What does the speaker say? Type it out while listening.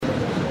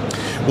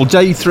Well,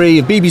 day 3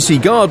 of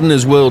BBC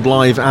Gardeners World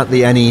Live at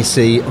the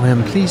NEC. I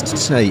am pleased to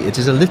say it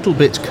is a little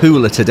bit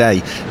cooler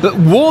today, but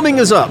warming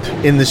us up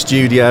in the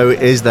studio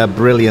is the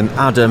brilliant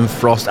Adam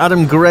Frost.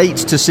 Adam, great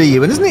to see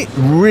you, and isn't it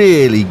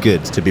really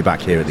good to be back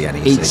here at the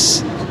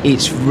NEC?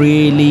 It's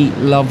really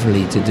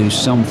lovely to do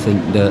something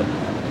that,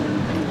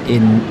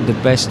 in the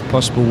best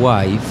possible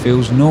way,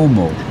 feels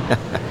normal.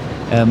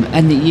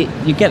 And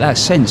you get that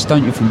sense,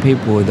 don't you, from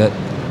people that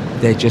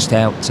they're just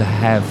out to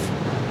have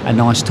a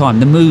nice time.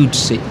 The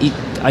mood's,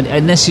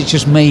 unless it's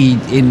just me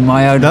in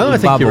my own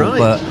bubble,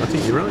 but I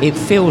think you're right. It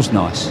feels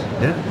nice.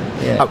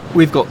 Yeah.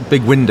 We've got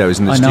big windows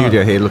in the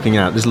studio here looking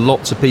out. There's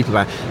lots of people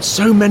there.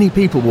 So many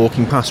people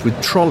walking past with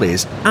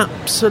trolleys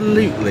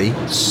absolutely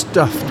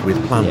stuffed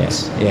with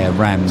plants. Yeah,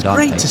 rammed. It's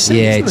great to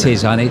see. Yeah, it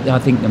is. I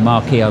think the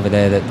marquee over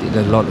there,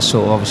 there's a lot of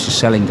sort of obviously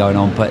selling going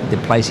on, but the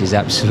place is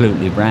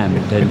absolutely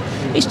rammed. And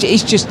it's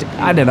just,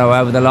 I don't know,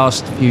 over the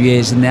last few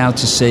years and now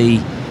to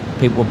see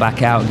people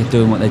back out and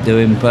doing what they're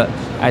doing, but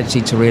actually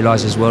to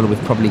realise as well that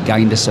we've probably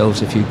gained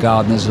ourselves a few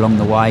gardeners along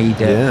the way.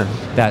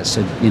 That's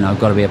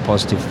got to be a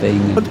positive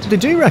thing. But they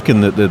do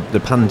reckon that the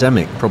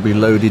pandemic probably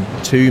loaded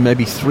 2,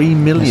 maybe 3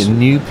 million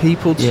new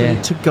people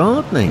to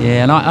gardening.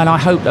 Yeah, and I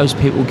hope those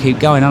people keep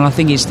going. And I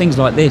think it's things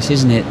like this,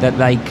 isn't it, that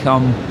they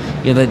come.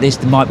 That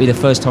this might be the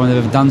first time they've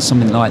ever done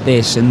something like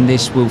this, and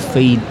this will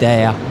feed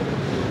their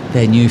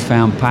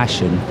newfound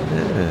passion.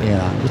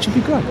 Which would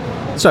be great.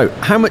 So,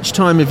 how much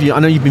time have you... I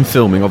know you've been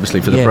filming,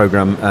 obviously, for the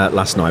programme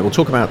last night. We'll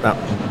talk about that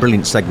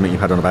brilliant segment you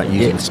had on about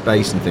using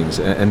space and things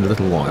in a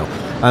little while.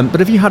 But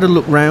have you had a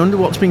look round?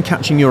 What's been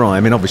catching your eye? I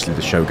mean, obviously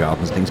the show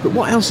gardens and things, but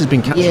what else has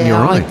been catching your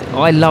eye?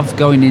 I love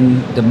going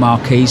in the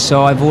marquee,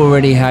 so I've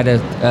already had a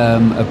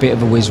bit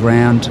of a whiz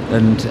round,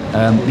 and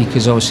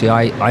because obviously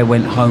I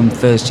went home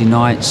Thursday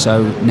night,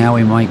 so now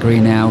in my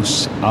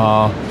greenhouse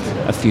are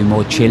a few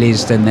more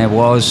chilies than there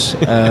was.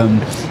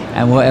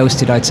 And what else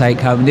did I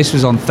take home? This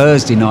was on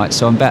Thursday night,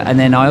 so I'm back. And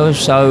then I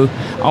also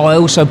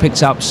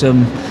picked up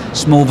some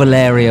small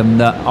valerian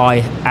that I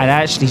had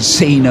actually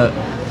seen at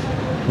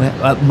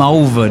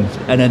Malvern,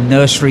 and a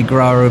nursery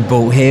grower had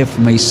bought here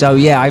for me. So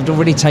I've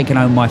already taken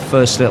home my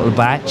first little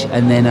batch,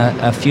 and then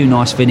a few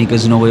nice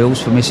vinegars and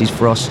oils for Mrs.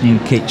 Frost's new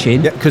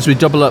kitchen. Yeah, because we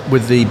double up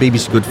with the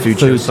BBC Good Food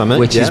Show Summit,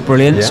 which is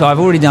brilliant. Yeah. So I've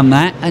already done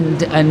that,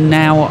 and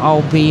now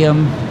I'll be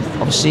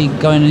obviously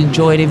going to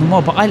enjoy it even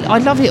more. But I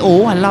love it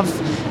all. I love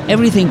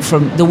everything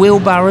from the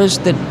wheelbarrows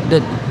that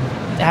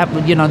have,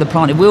 the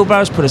planted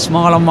wheelbarrows put a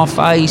smile on my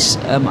face.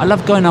 I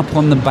love going up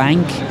on the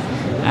bank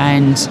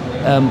and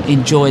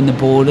enjoying the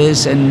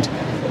borders. And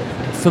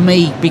for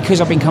me, because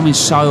I've been coming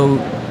so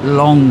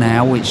long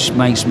now, which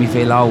makes me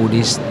feel old,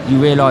 is you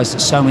realise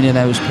that so many of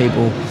those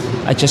people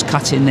are just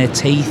cutting their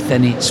teeth,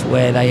 and it's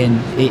where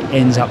it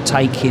ends up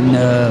taking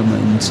them,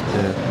 and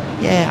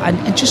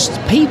just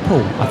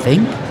people, I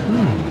think.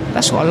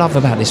 That's what I love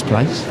about this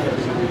place.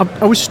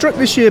 I was struck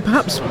this year,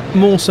 perhaps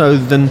more so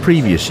than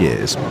previous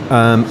years,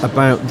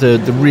 about the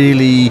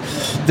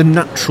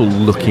natural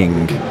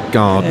looking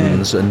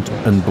gardens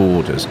and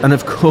borders. And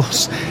of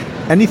course,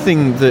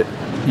 anything that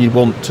you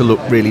want to look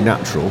really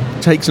natural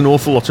takes an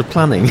awful lot of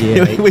planning,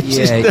 which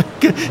is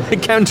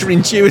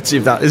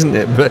counterintuitive, that, isn't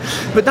it? But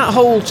that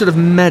whole sort of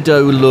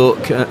meadow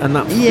look and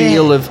that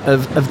feel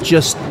of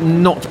just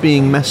not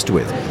being messed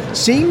with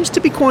seems to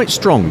be quite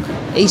strong.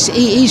 It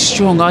is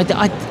strong.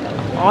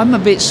 I'm a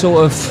bit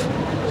sort of...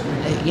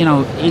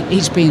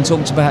 it's being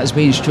talked about as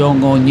being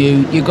strong or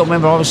new. You've got to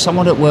remember, I was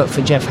someone that worked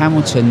for Jeff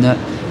Hamilton, that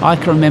I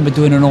can remember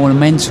doing an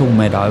ornamental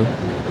meadow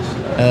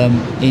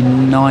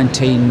in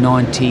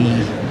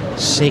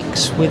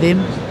 1996 with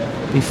him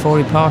before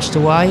he passed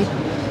away.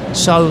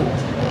 So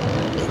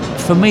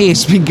for me,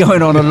 it's been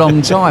going on a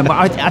long time.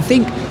 But I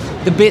think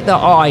the bit that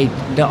I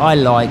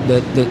like,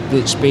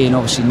 that's being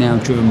obviously now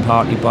driven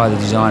partly by the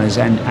designers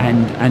and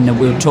that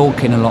we're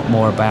talking a lot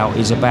more about,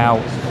 is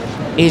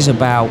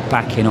about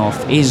backing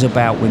off, is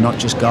about we're not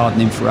just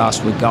gardening for us,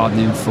 we're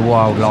gardening for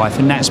wildlife.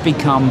 And that's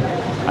become,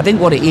 I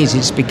think what it is,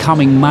 it's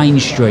becoming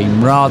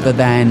mainstream rather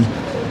than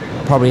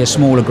probably a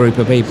smaller group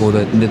of people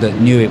that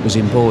knew it was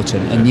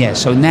important. And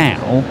so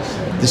now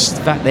the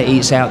fact that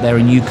it's out there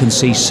and you can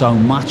see so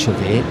much of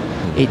it,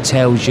 it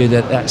tells you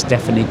that that's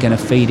definitely going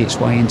to feed its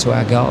way into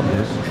our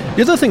gardens.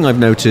 The other thing I've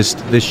noticed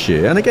this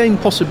year, and again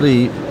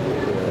possibly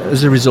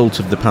as a result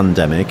of the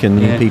pandemic and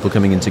people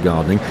coming into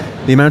gardening,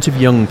 the amount of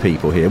young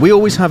people here. We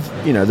always have,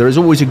 there is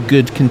always a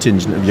good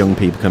contingent of young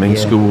people coming.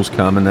 Schools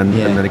come and then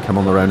they come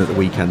on their own at the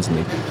weekends and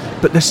things.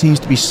 But there seems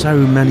to be so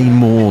many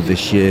more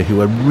this year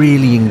who are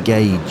really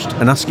engaged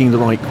and asking the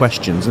right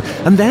questions.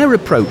 And their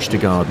approach to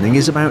gardening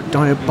is about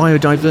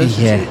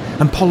biodiversity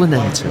and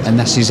pollinators. And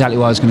that's exactly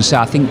what I was going to say.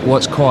 I think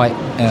what's quite...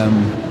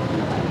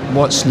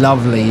 what's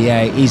lovely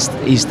is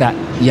that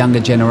younger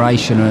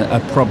generation are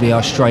probably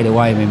straight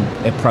away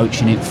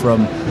approaching it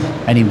from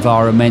an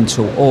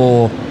environmental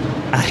or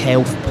a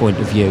health point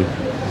of view.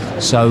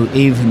 So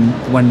even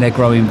when they're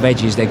growing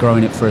veggies, they're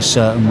growing it for a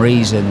certain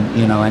reason,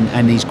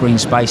 and these green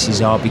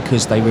spaces are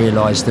because they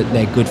realise that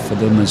they're good for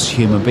them as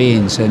human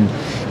beings. And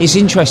it's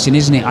interesting,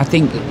 isn't it? I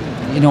think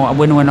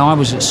when I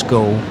was at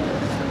school,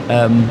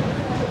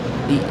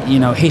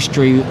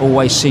 history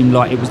always seemed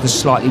like it was the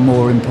slightly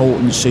more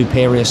important,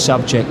 superior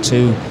subject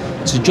to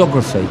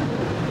geography.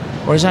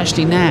 Whereas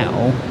actually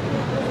now,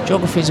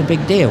 geography is a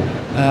big deal.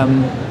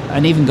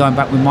 And even going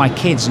back with my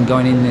kids and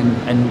going in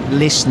and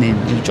listening,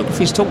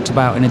 geography is talked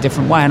about in a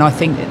different way. And I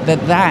think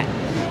that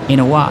in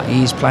a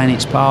way, is playing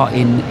its part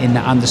in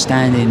the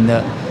understanding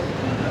that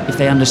if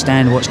they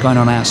understand what's going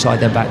on outside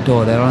their back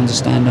door, they'll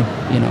understand a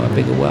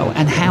bigger world.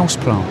 And house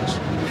plants.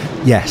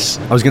 Yes,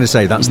 I was going to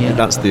say that's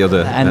the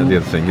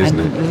other thing, isn't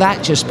it?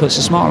 That just puts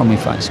a smile on my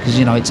face because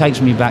it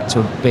takes me back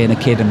to being a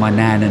kid and my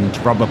nan and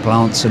rubber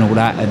plants and all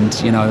that, and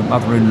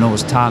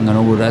mother-in-law's tongue and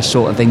all of that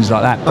sort of things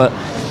like that.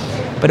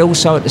 But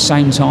also at the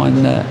same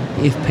time, that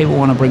if people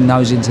want to bring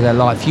those into their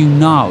life,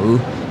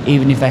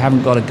 even if they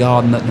haven't got a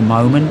garden at the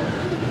moment,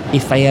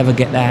 if they ever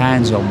get their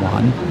hands on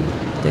one,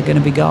 they're going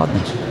to be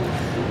gardeners.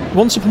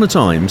 Once upon a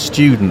time,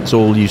 students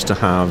all used to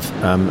have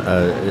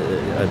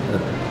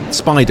a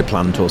spider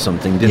plant or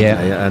something, didn't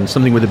they? And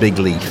something with a big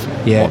leaf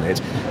on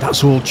it.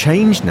 That's all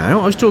changed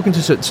now. I was talking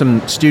to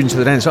some students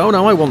the other day and said, "Oh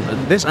no, I want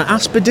this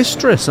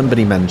aspidistra."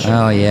 Somebody mentioned.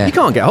 Oh yeah. You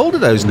can't get hold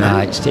of those now.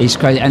 No, it's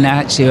crazy. And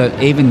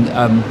actually, even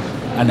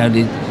I know,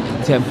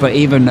 but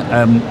even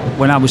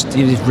when I was,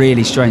 it was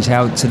really strange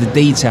how to the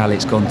detail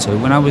it's gone to.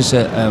 When I was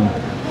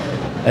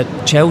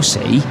at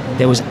Chelsea,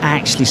 there was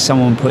actually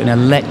someone putting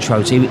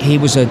electrodes. He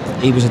was a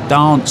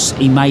dance.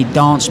 He made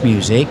dance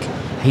music.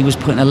 He was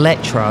putting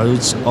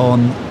electrodes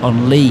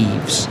on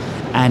leaves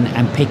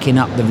and picking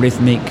up the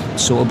rhythmic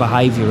sort of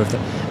behaviour of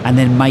and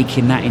then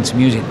making that into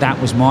music. That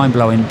was mind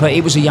blowing. But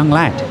it was a young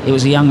lad. It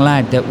was a young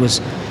lad that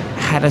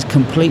had a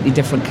completely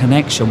different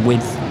connection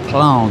with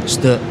plants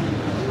that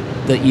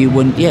you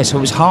wouldn't. So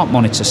it was heart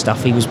monitor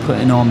stuff he was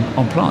putting on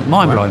plants.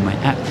 Mind blowing, mate.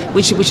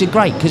 Which is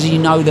great because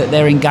that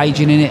they're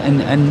engaging in it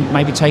and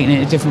maybe taking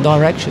it in a different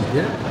direction.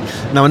 Yeah.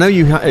 Now I know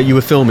you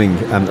were filming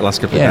the last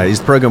couple of days.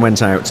 The programme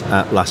went out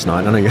last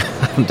night. I know you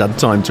haven't had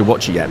time to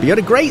watch it yet, but you had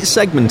a great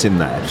segment in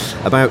there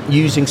about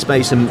using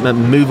space and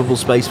movable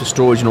space for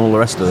storage and all the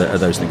rest of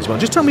those things. Well,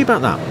 just tell me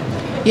about that.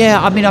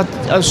 Yeah, I mean, I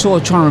was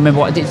sort of trying to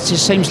remember what I did. It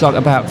just seems like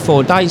about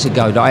 4 days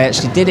ago that I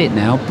actually did it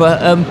now.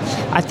 But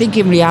I think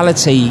in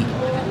reality,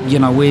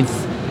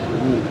 with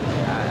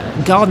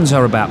gardens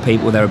are about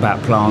people, they're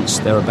about plants,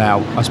 they're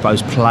about, I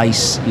suppose,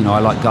 place. I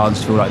like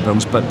gardens to feel like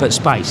buildings, but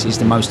space is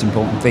the most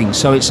important thing.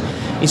 So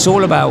it's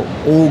all about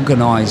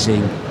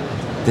organising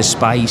the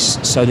space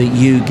so that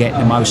you get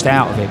the most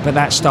out of it. But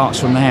that starts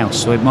from the house.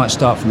 So it might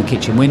start from the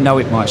kitchen window,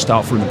 it might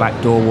start from the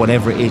back door,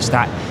 whatever it is,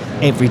 that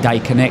everyday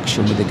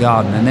connection with the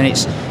garden. And then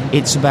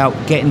it's about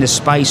getting the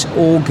space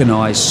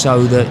organised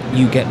so that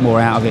you get more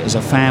out of it as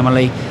a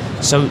family.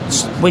 So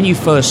when you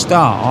first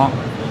start,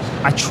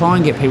 I try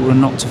and get people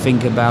not to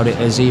think about it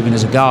as even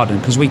as a garden,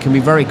 because we can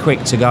be very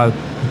quick to go,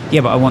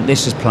 yeah, but I want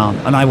this as plant,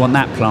 and I want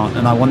that plant,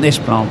 and I want this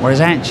plant.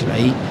 Whereas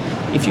actually,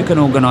 if you can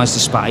organise the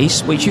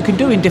space, which you can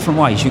do in different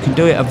ways, you can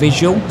do it a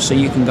visual, so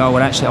you can go,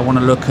 well, actually, I want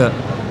to look at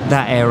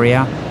that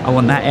area. I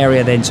want that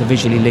area then to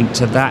visually link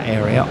to that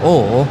area.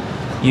 Or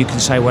you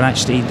can say, well,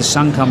 actually, the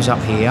sun comes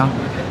up here.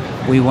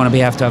 We want to be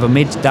able to have a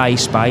midday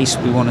space.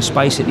 We want a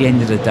space at the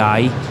end of the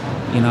day.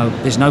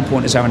 There's no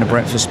point in us having a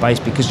breakfast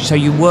space so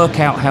you work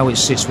out how it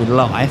sits with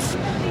life.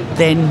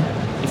 Then,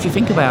 if you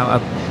think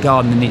about a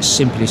garden in its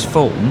simplest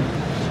form,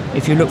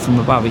 if you look from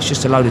above, it's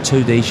just a load of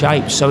 2D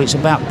shapes. So it's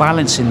about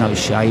balancing those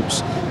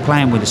shapes,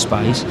 playing with the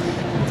space.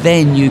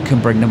 Then you can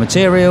bring the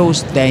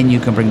materials, then you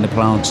can bring the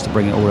plants to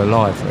bring it all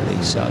alive,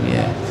 really. So,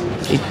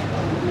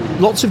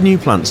 Lots of new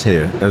plants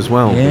here as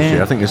well this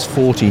year. I think there's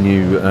 40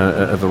 new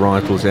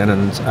varietals in,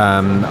 and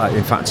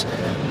in fact,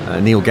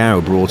 Neil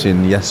Gow brought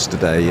in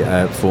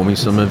yesterday for me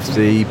some of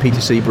the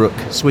Peter Seabrook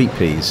sweet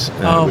peas,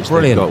 which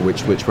they've got,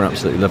 which were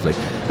absolutely lovely.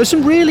 There's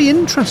some really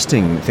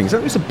interesting things.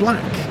 That was a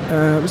black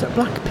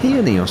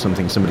peony or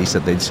something. Somebody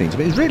said they'd seen. It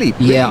was really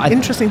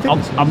interesting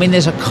things. I mean,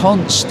 there's a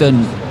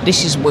constant.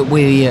 This is what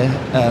we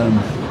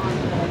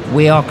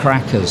are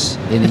crackers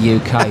in the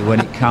UK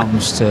when it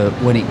comes to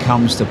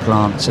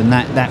plants, and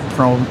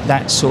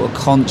that sort of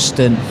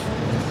constant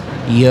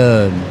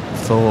yearn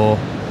for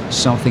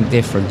something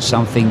different,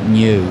 something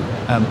new,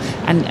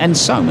 and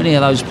so many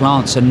of those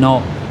plants are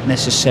not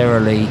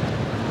necessarily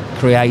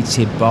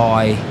created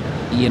by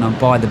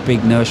the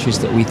big nurseries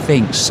that we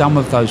think. Some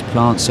of those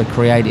plants are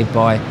created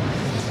by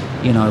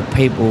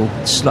people,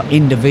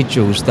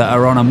 individuals that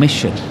are on a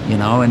mission,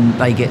 and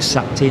they get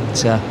sucked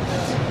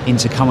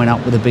into coming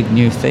up with a big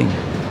new thing.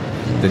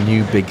 The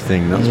new big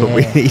thing, that's what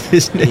we need,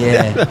 isn't it?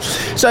 Yeah.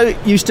 So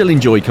you still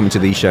enjoy coming to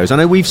these shows? I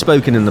know we've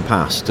spoken in the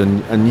past,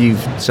 and you've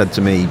said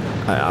to me,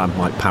 I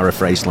might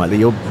paraphrase slightly,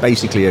 you're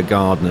basically a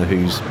gardener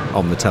who's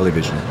on the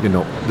television. You're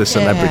not the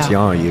celebrity,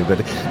 are you?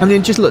 But I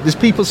mean, just look, there's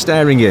people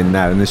staring in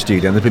now in the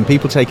studio, and there've been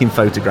people taking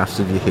photographs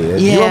of you here.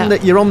 Yeah.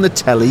 You're on the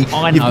telly.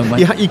 I know,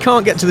 mate. You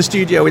can't get to the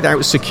studio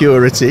without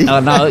security. Oh,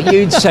 no,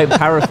 you'd so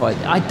paraphrase.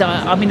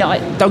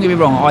 Don't get me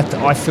wrong,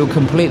 I feel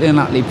completely and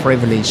utterly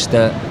privileged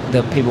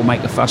that people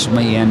make a fuss of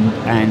me,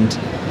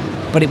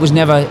 but it was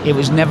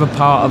never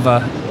part of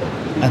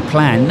a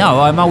plan. No,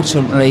 I'm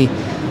ultimately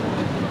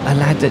a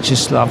lad that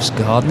just loves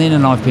gardening,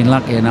 and I've been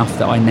lucky enough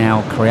that I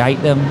now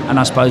create them, and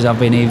I suppose I've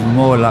been even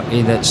more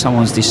lucky that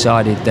someone's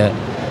decided that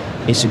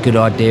it's a good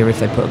idea if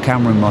they put a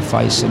camera in my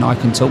face and I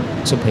can talk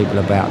to people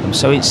about them.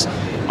 So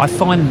I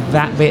find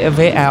that bit of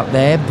it out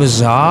there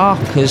bizarre,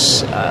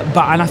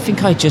 and I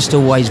think I just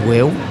always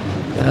will.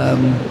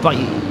 But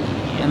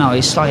you know,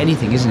 it's like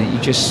anything, isn't it? You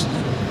just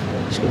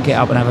got to get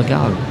up and have a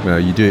go. Well,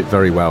 you do it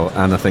very well,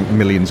 and I think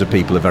millions of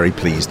people are very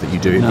pleased that you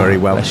do it very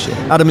well. Bless you.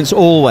 Adam, it's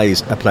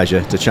always a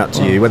pleasure to chat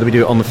to you, whether we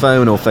do it on the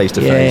phone or face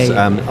to face.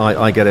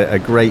 I get a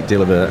great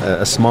deal of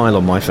a smile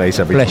on my face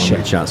every time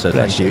we chat, so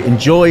thank you.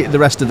 Enjoy the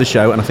rest of the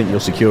show, and I think your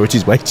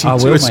security's waiting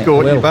to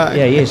escort you back.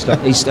 Yeah, he is.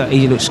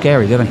 He looks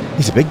scary, doesn't he?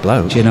 He's a big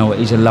bloke. Do you know what?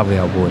 He's a lovely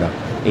old boy, though.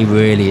 He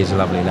really is a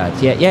lovely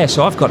lad. Yeah,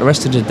 so I've got the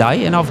rest of the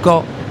day, and I've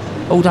got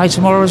all day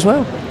tomorrow as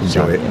well.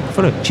 Enjoy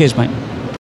it. Cheers, mate.